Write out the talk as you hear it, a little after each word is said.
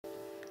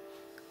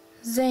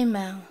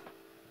Zanemau,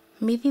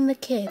 Meeting the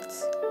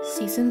Kids,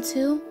 Season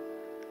 2,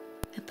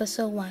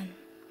 Episode 1.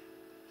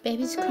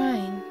 Baby's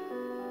crying.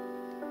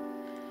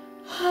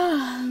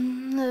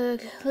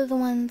 Look, little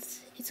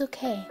ones, it's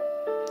okay.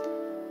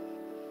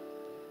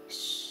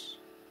 Shh.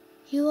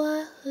 You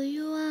are who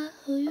you are,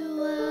 who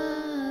you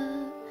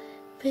are.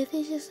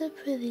 Pretty's just a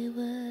pretty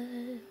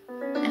word.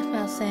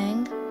 Zanemau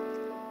sang.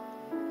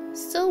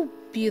 So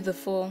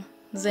beautiful,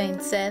 Zane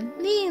said,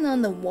 leaning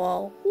on the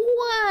wall,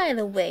 wide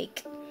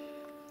awake.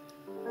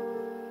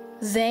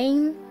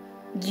 Zane,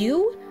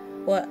 you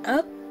were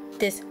up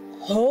this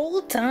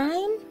whole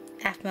time?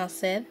 Zanemau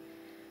said.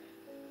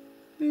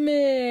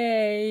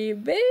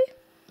 Maybe.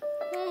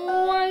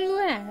 Why you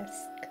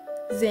ask?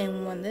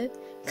 Zane wondered.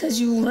 'Cause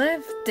you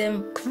left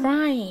them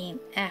crying,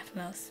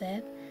 Zanemau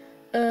said.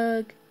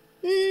 No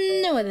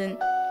I didn't.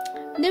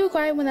 They were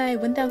crying when I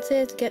went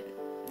downstairs to get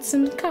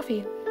some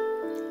coffee,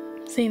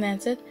 Zane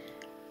answered.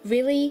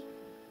 Really?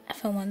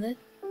 Zanemau wondered.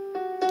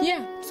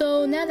 Yeah,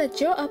 so now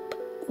that you're up,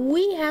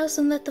 we have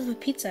some leftover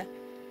pizza.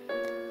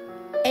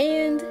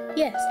 And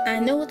yes, I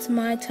know it's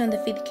my turn to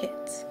feed the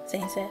kids,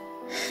 Zane said.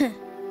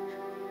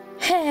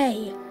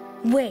 Hey,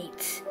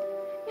 wait.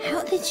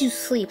 How did you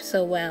sleep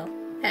so well?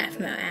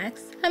 Zanemau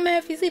asked. I'm a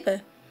heavy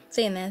sleeper,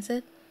 Zane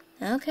answered.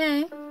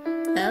 Okay,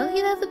 I'll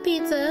eat out the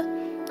pizza.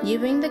 You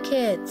bring the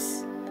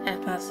kids,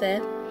 Zanemau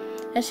said,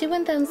 as she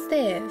went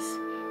downstairs.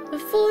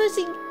 Before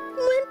she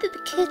went to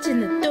the kitchen,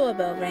 the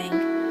doorbell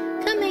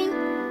rang. Coming.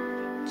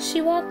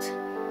 She walked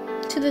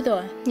to the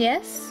door.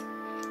 Yes?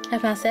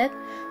 Zanemau said.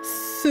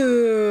 So,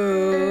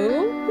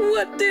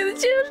 what do the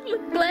children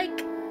look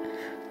like?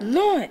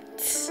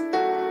 Lawrence,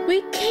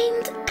 we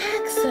came to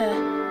ask her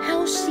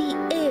how she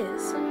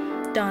is,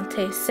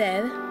 Dante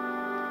said.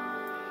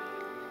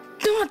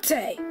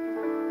 Dante!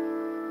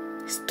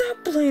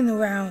 Stop playing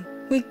around.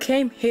 We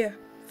came here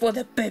for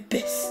the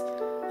babies.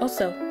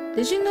 Also,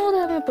 did you know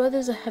that my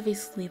brother's a heavy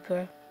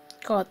sleeper?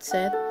 God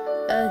said.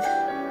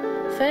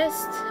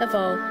 First of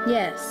all,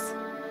 yes.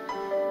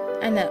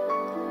 I know.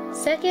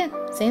 Second,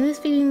 Zane is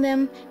feeding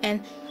them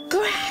and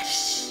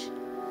crash!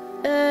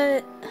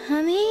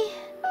 Honey?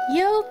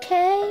 You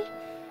okay?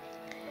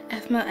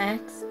 Zanemau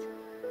asked.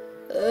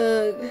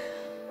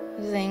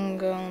 Zane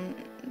groaned.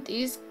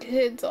 These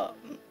kids are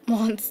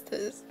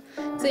monsters,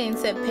 Zane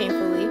said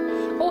painfully.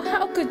 Oh,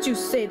 how could you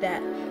say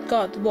that?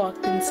 God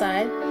walked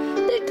inside.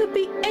 They could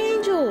be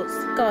angels,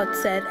 God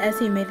said as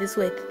he made his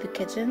way to the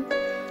kitchen.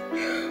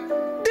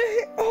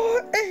 They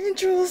are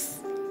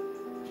angels,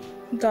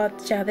 God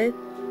shouted.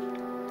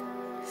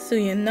 So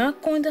you're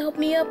not going to help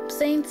me up,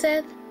 Zane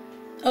said.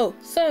 Oh,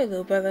 sorry,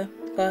 little brother,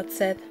 God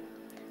said,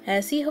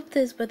 as he helped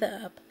his brother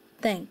up.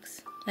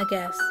 Thanks, I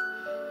guess,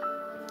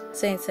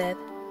 Zane said.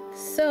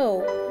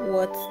 So,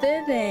 what's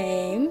their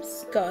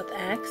names? God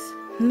asked.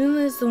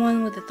 Luna's the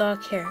one with the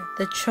dark hair,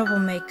 the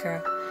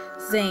troublemaker,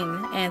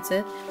 Zane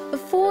answered.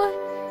 Before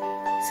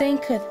Zane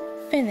could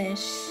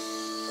finish,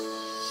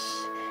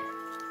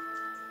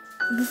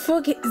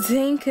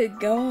 Zane could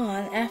go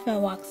on, Zanemau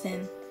walks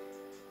in.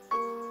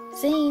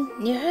 Zane,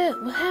 you're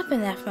hurt. What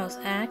happened? Zanemau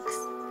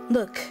asked.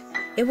 Look,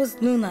 it was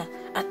Luna.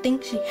 I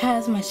think she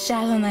has my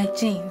Shadow Knight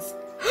genes.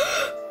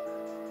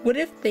 What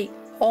if they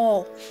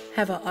all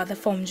have our other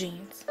form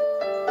genes?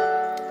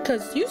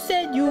 'Cause you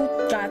said you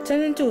got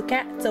turned into a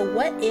cat, so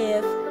what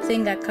if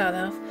Zane got cut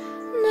off?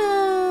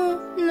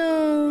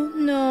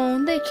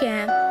 No, they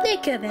can't. They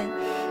couldn't.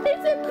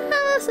 It's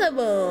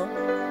impossible.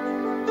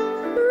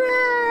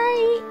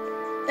 Right?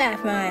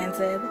 Zanemau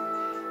answered.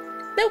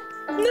 Nope,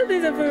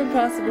 nothing's ever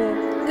impossible.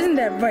 Isn't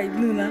that right,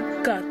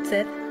 Luna? God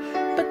said.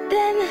 But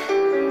then,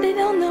 they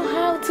don't know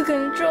how to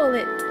control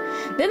it.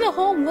 Then the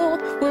whole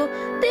world will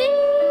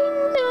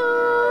ding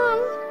dong.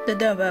 The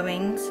doorbell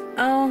rings.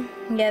 Oh,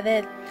 get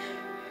it.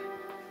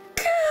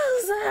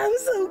 Girls, I'm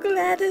so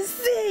glad to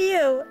see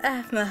you.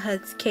 Zanemau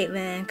hugs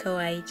Caitlin and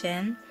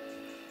Kawaii-chan.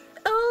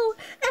 Oh,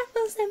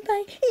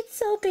 Zanemau-senpai, it's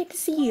so great to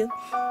see you.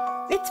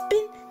 It's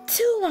been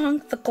too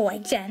long for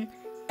Kawaii-chan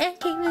and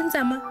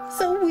Caitlin-sama,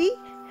 so we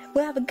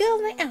will have a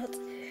girls' night out.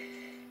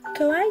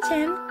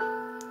 Kawaii-chan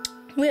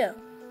will.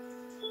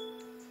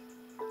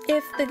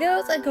 If the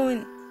girls are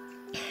going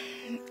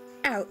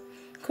out,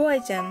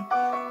 Kawaii-chan,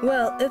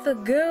 well, if the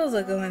girls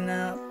are going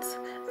out,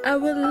 I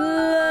would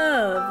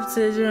love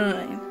to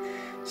join,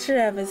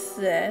 Travis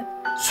said.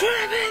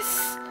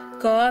 Travis!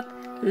 God,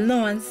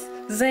 Lawrence,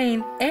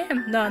 Zane,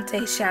 and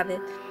Dante shouted.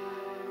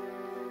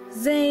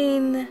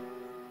 Zane,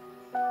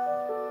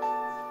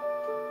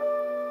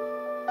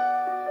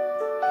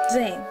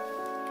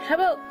 how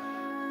about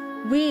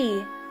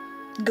we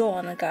go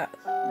on a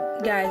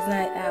guys'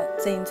 night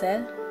out, Zane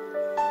said.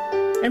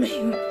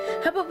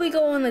 How about we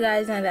go on the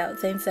guys' night out,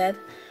 Zane said.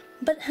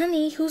 But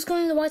honey, who's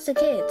going to watch the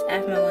kids?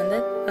 Zanemau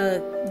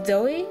wondered.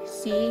 Zoe?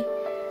 She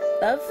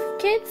loves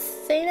kids?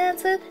 Zane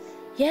answered.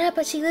 Yeah,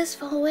 but she lives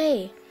far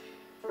away.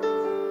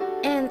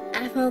 And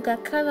Zanemau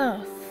got cut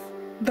off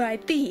by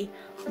the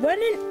one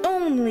and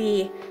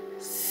only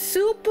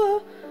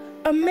super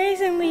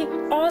amazingly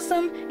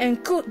awesome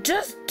and cool.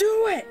 Just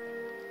do it!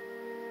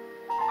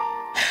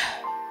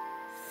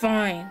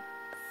 Fine,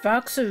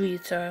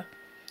 Foxerita.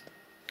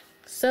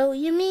 So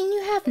you mean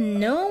you have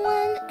no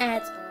one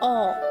at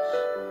all?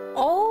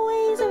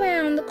 Always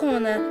around the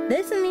corner,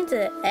 listening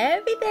to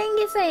everything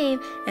you're saying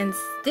and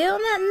still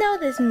not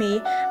notice me.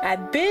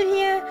 I've been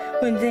here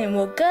when Zane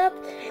woke up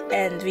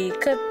and we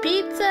cooked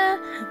pizza.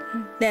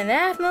 Then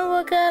Afma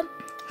woke up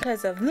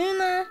because of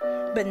Luna,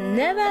 but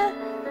never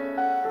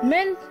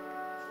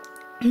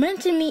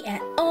mentioned me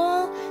at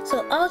all.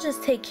 So I'll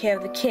just take care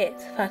of the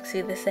kids,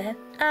 Foxy said.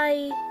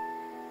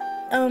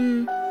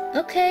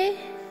 Okay,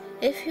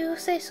 if you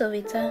say so,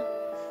 Rita,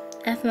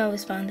 Afma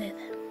responded.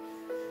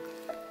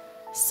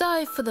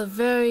 Sorry for the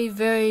very,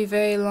 very,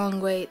 very long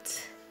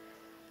wait.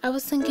 I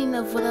was thinking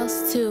of what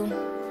else to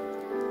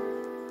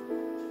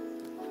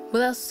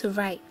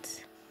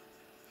write.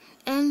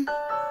 And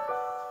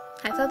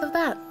I thought of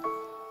that.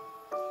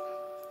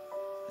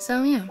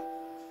 So yeah,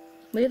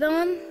 later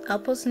on, I'll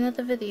post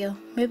another video,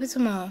 maybe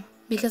tomorrow,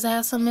 because I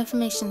have some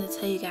information to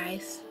tell you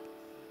guys.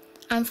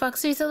 I'm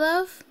Foxy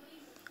Love,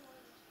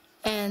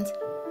 and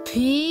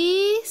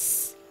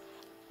peace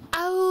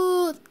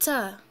out.